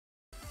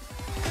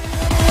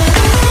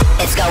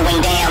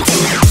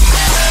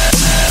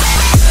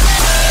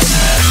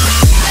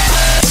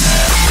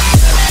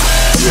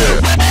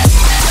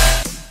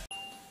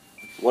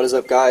What is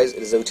up, guys?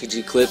 It is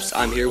OTG Clips.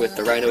 I'm here with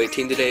the Rhino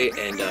 18 today,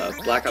 and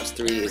Black Ops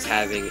 3 is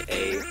having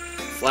a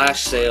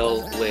flash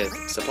sale with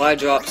supply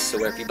drops, so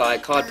where if you buy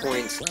COD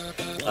points,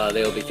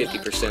 they will be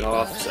 50%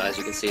 off. So as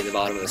you can see at the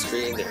bottom of the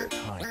screen, they're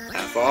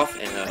half off,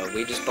 and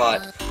we just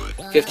bought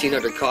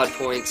 1,500 COD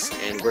points,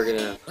 and we're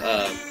gonna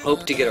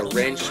hope to get a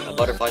wrench, a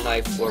butterfly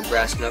knife, or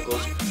brass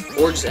knuckles,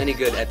 or just any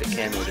good epic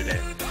camo today.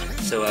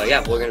 So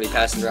yeah, we're gonna be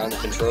passing around the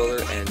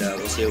controller, and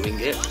we'll see what we can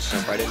get. Let's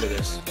jump right into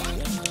this.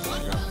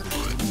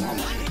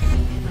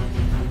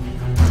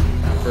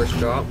 First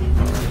drop.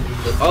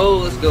 Oh,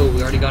 let's go.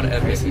 We already got an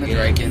epic. The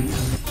Draken. The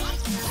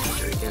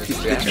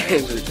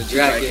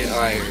Draken.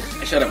 Alright.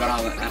 I shut up. I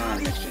don't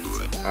have next gen.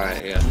 So.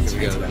 Alright, yeah. Here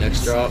we go.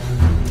 Next drop.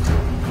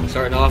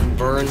 Starting off,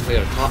 burn. We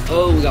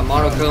got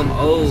monochrome.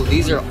 Oh,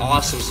 these are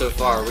awesome so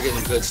far. We're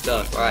getting good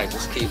stuff. Alright,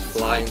 just keep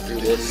flying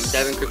through this.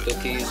 7 crypto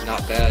keys.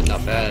 Not bad,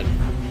 not bad.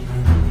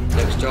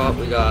 Next drop,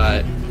 we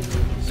got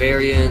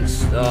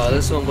variants.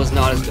 This one was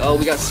not as good. Oh,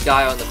 we got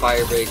Sky on the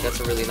fire break. That's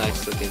a really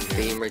nice looking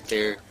theme right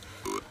there.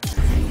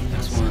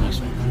 Next one.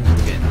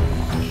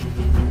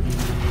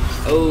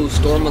 Oh,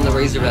 Storm on the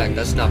Razorback.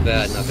 That's not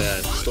bad, not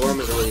bad. Storm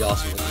is a really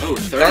awesome one. Oh,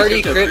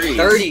 30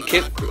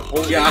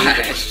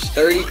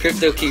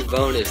 crypto key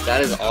bonus.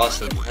 That is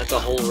awesome. That's a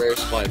whole rare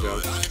supply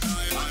drop.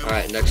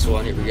 Alright, next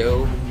one. Here we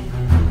go.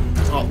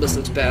 Oh, this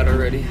looks bad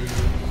already.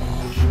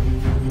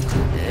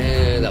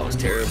 And that was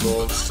terrible.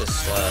 Let's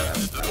just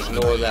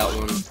ignore that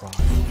one.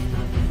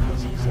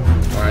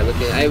 Alright,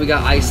 hey, we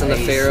got Ice on the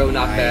Pharaoh.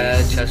 Not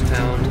bad. Chest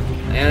pound.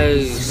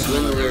 And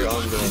Swindler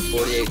on the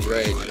 48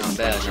 Drake. Not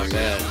bad, not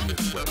bad.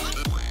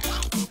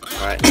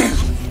 Alright,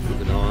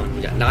 moving on.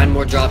 We got 9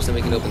 more drops, and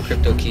we can open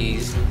crypto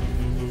keys.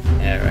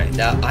 Alright,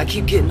 now I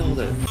keep getting all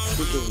the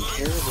freaking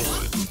terrible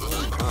ones.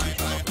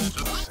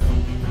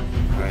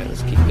 Alright,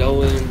 let's keep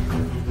going.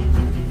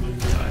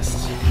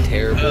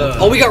 Terrible.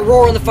 Oh, we got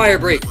Roar on the fire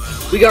break.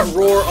 We got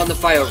Roar on the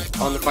fire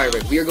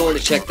break. We are going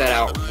to check that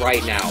out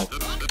right now.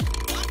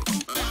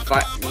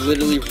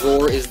 Literally,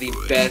 Roar is the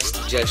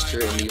best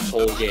gesture in the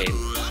whole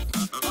game.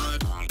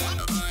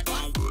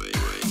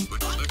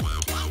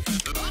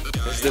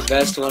 It's the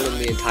best one in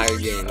the entire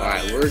game.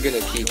 Alright, we're gonna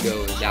keep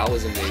going. That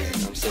was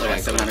amazing. I'm so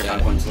happy.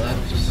 700 points left.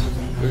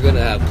 We're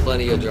gonna have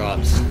plenty of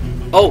drops.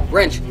 Oh,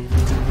 wrench!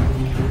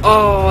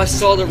 Oh, I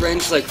saw the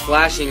wrench like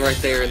flashing right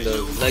there in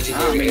the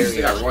legendary area.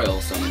 We got Royal,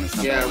 so I mean, it's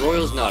not yeah, bad.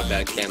 Royal's not a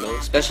bad camo,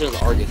 especially on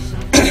the Argus.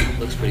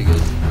 Looks pretty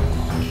good.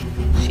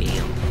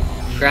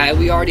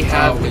 We already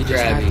have the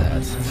Krabby.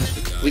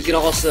 We can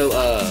also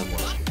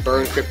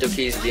burn crypto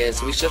keys at the end,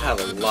 so we should have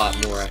a lot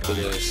more after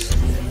this.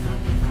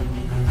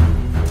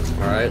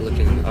 Alright, we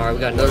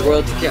got another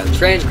royalty camo.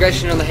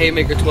 Transgression on the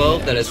Haymaker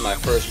 12. That is my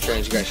first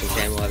transgression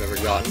camo I've ever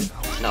gotten.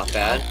 Not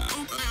bad.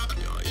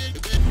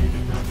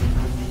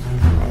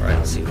 Alright,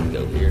 let's see what we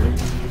go here.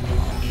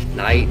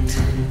 Night,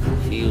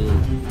 Field,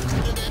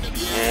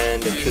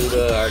 and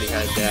Akuda. I already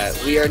had that.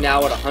 We are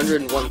now at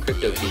 101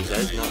 crypto keys. That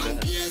is not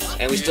bad.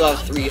 And we still have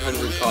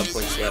 300 COD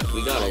points left.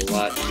 We got a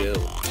lot to go.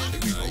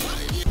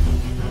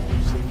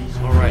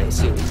 Alright, let's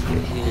see what we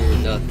get here.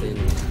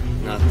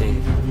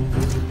 Nothing,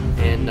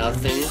 and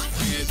nothing.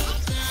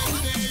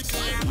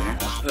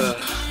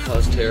 That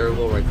was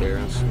terrible right there.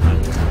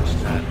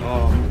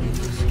 Oh, I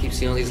keep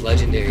seeing all these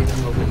legendaries.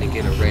 I'm hoping to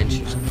get a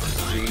wrench.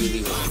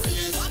 Really want a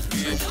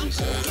wrench.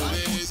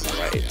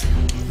 Alright.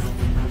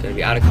 Gonna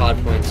be out of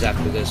COD points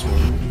after this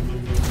one.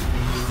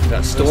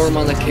 Got Storm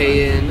on the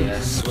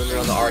KN, Swindler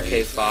on the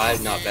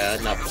RK5, not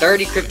bad. Not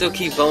 30 crypto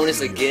key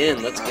bonus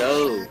again, let's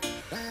go.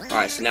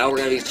 Alright, so now we're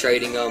going to be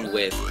trading them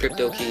with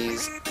crypto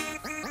keys.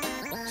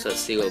 So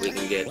let's see what we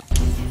can get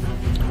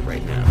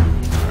right now.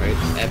 Alright,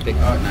 epic,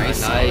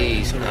 nice.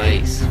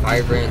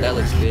 Firebrand, that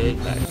looks good.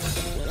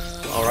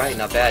 Alright,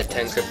 not bad,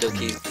 10 crypto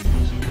keys.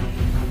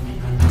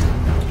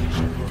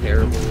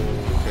 Terrible.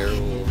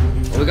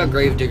 Oh, we got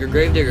Gravedigger.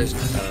 Gravedigger's,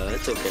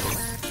 it's okay.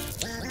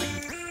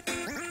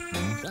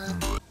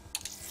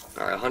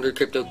 Alright, 100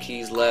 crypto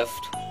keys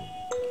left.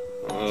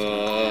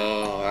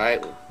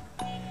 Alright.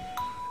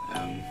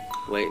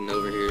 Waiting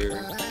over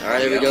here.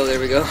 Alright, there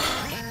we go.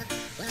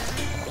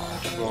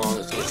 Come on,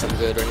 let's get some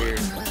good right here.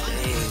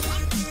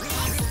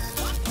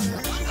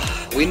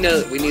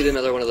 Dang. We need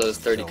another one of those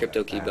 30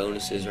 crypto key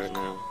bonuses right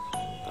now.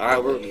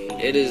 Alright,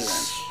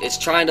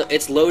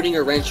 it's loading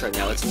a wrench right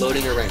now. It's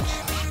loading a wrench.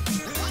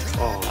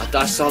 Oh,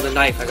 I saw the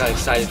knife. I got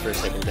excited for a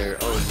second there.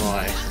 Oh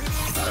my.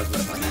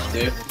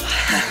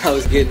 I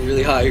was getting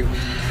really hyped.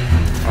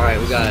 Alright,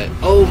 we got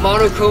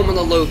monochrome on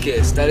the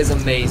Locust. That is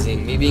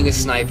amazing. Me being a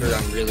sniper,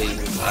 I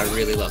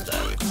really love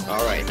that.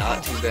 Alright,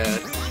 not too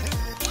bad.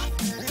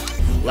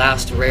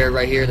 Last rare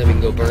right here, then we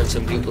can go burn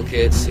some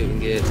duplicates, see what we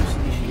can get.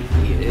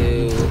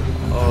 Ew.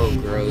 Oh,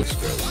 gross.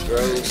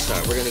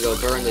 Alright, we're gonna go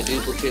burn the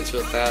duplicates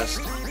real fast.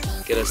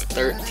 Get us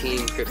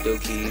 13 crypto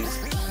keys,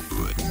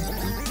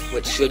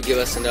 which should give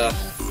us enough.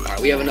 Alright,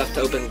 we have enough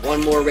to open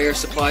one more rare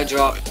supply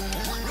drop.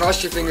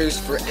 Cross your fingers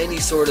for any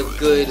sort of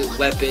good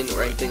weapon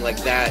or anything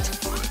like that.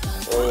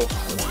 Oh,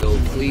 let's go.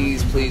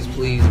 Please,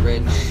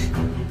 wrench.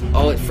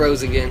 Oh, it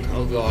froze again.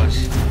 Oh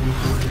gosh.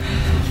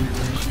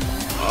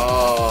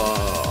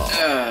 Oh.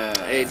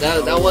 Hey,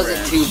 that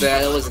wasn't too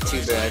bad. That wasn't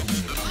too bad.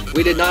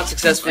 We did not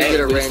successfully get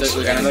a wrench.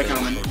 We got another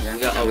common.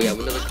 Oh, we have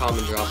another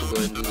common drop. We'll go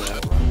ahead and do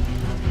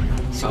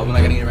that. So we're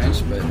not gonna get a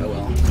wrench, but oh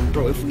well.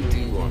 Bro, if we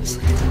do,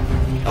 honestly.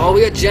 Oh,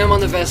 we got Gem on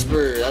the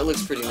Vesper. That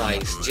looks pretty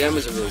nice. Gem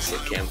is a really sick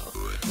camo.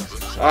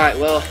 Alright,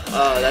 well,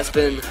 that's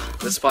been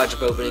the spot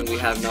jump opening. We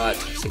have not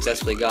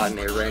successfully gotten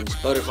a wrench,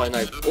 butterfly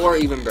knife, or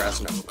even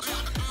brass knuckles.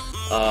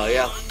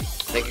 Yeah.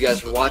 Thank you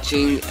guys for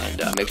watching,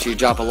 and make sure you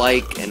drop a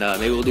like, and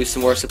maybe we'll do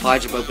some more supply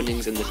jump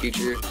openings in the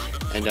future.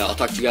 And I'll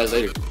talk to you guys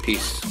later.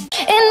 Peace.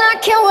 And I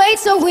can't wait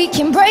so we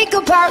can break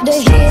apart the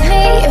hit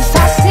me if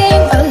I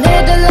seem a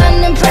little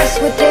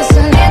unimpressed with this.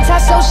 An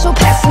antisocial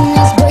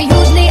pessimist, but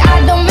usually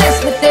I don't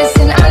mess with this.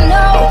 And I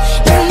know